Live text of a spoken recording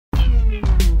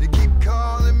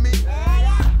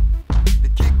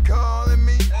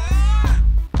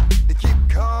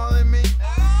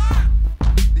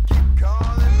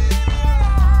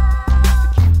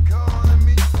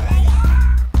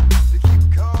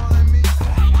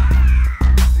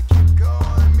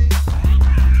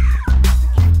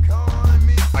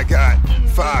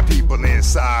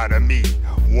inside of me.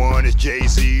 One is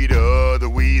Jay-Z, the other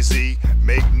Weezy.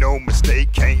 Make no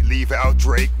mistake, can't leave out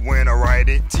Drake when I write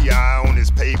it. T.I. on his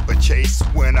paper chase.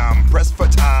 When I'm pressed for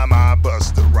time, I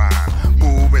bust a rhyme.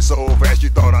 Moving so fast you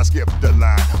thought I skipped the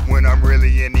line. When I'm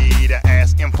really in need, I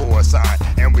ask him for a sign.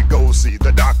 And we go see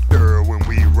the doctor when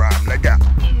we rhyme. Like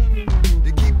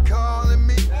they keep calling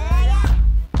me.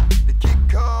 They keep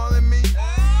calling me.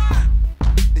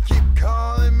 They keep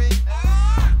calling me.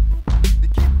 They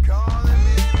keep calling me.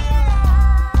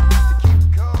 They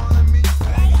keep calling me.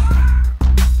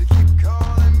 They keep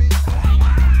calling me.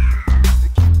 They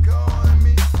keep calling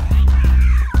me.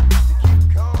 They keep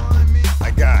calling me.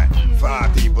 I got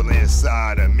 5 people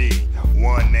inside of me.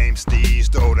 One named Steve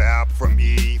stole the apple from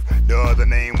Eve. The other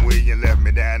named William left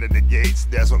me down at the gates.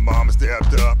 That's when Mama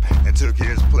stepped up and took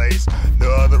his place. The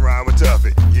other rhyme with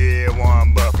Tuffet, yeah,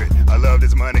 Warren Buffett. I love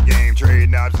this money game,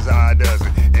 trading options how it does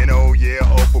it. And oh yeah,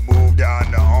 Oprah moved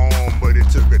down to home, but it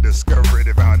took a discovery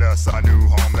to find us our new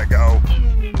home. Like oh,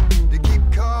 they keep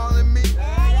calling me.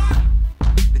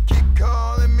 They keep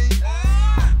calling me.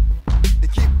 They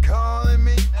keep calling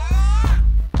me.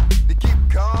 They keep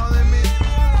calling me.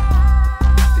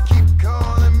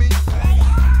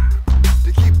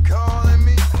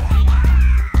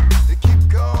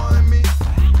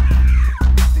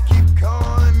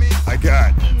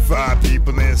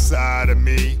 Inside of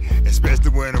me, especially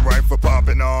when I write for pop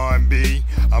and R&B.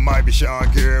 I might be Sean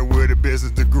Carey with a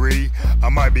business degree. I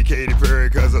might be Katy Perry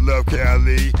cause I love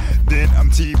Cali. Then I'm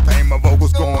T-Pain, my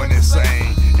vocals going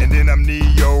insane. And then I'm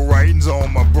Neo, writings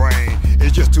on my brain.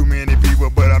 It's just too many people,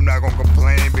 but I'm not gonna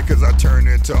complain because I turn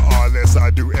into artists. I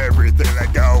do everything I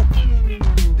go.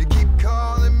 They keep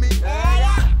calling me.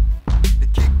 They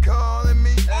keep calling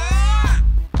me.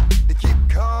 They keep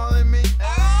calling me.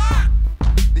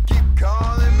 They keep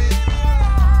calling me.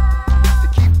 They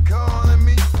keep calling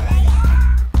me.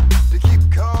 They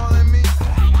keep calling me.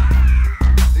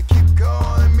 They keep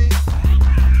calling me.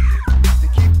 They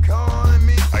keep calling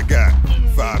me. I got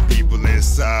 5 people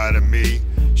inside of me,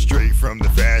 straight from the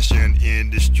fashion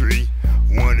industry.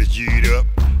 One is G'd up,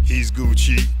 he's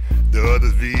Gucci. The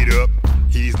other's V'd up,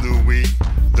 he's Louis.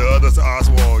 The other's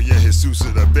Oswald, yeah, his suits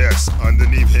are the best.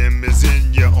 Underneath him is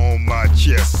Inya on my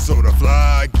chest. So the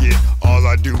fly I get, all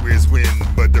I do is win.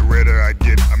 But the redder I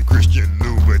get, I'm Christian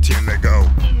Louboutin. Let go.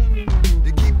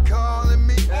 They keep calling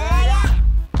me.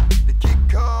 They keep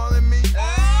calling me.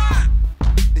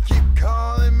 They keep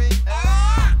calling me.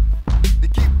 They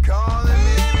keep calling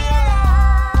me.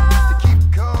 They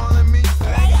keep calling me.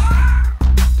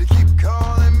 They keep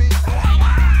calling me.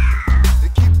 They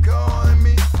keep calling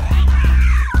me.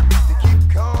 They keep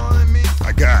calling me.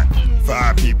 I got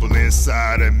 5 people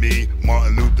inside of me.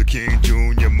 Martin Luther King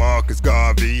Jr., Marcus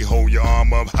Garvey. Hold your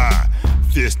arm up high,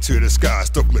 fist to the sky.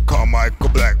 Stokely Carmichael,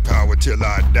 Black Power till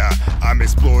I die. I'm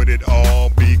exploited all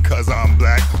because I'm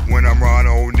black. When I'm Ron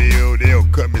O'Neal, they'll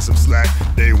cut me some slack.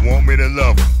 They want me to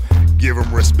love them, give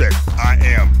them respect. I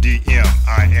am DM,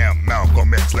 I am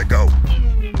Malcolm X. Let go.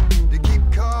 They keep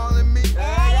calling me.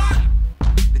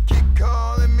 They keep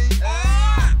calling me.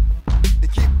 They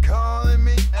keep calling me.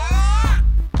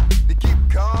 They keep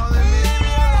calling me.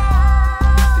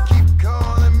 They keep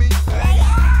calling me.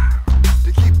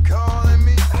 They keep calling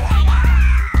me.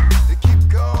 They keep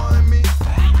calling me.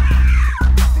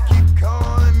 They keep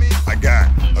calling me. I got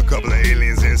a couple of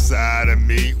aliens inside of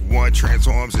me. One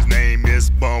transforms, his name is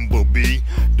Bumblebee.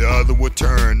 The other will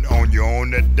turn on you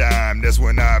on a dime. That's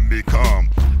when I become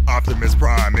Optimus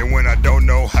Prime. And when I don't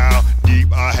know how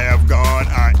deep I have gone,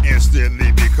 I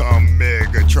instantly become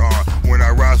Megatron. When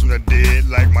I rise from the dead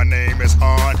like my name is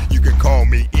Han, you can call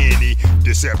me any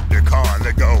Decepticon.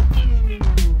 Let go.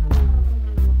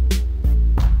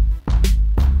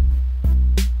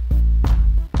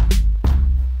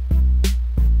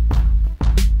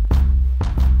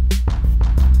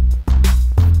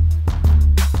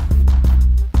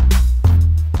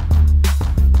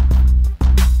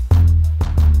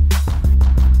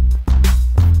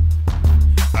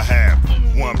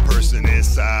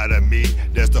 Inside of me,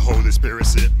 that's the Holy Spirit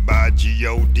sent by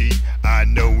G-O-D. I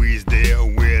know he's there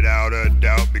without a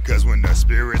doubt, because when the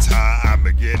spirit's high, I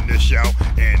begin to shout.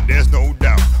 And there's no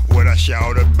doubt what I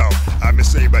shout about. I've been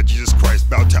saved by Jesus Christ,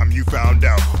 about time you found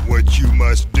out what you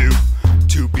must do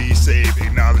to be saved.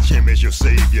 Acknowledge him as your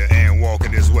savior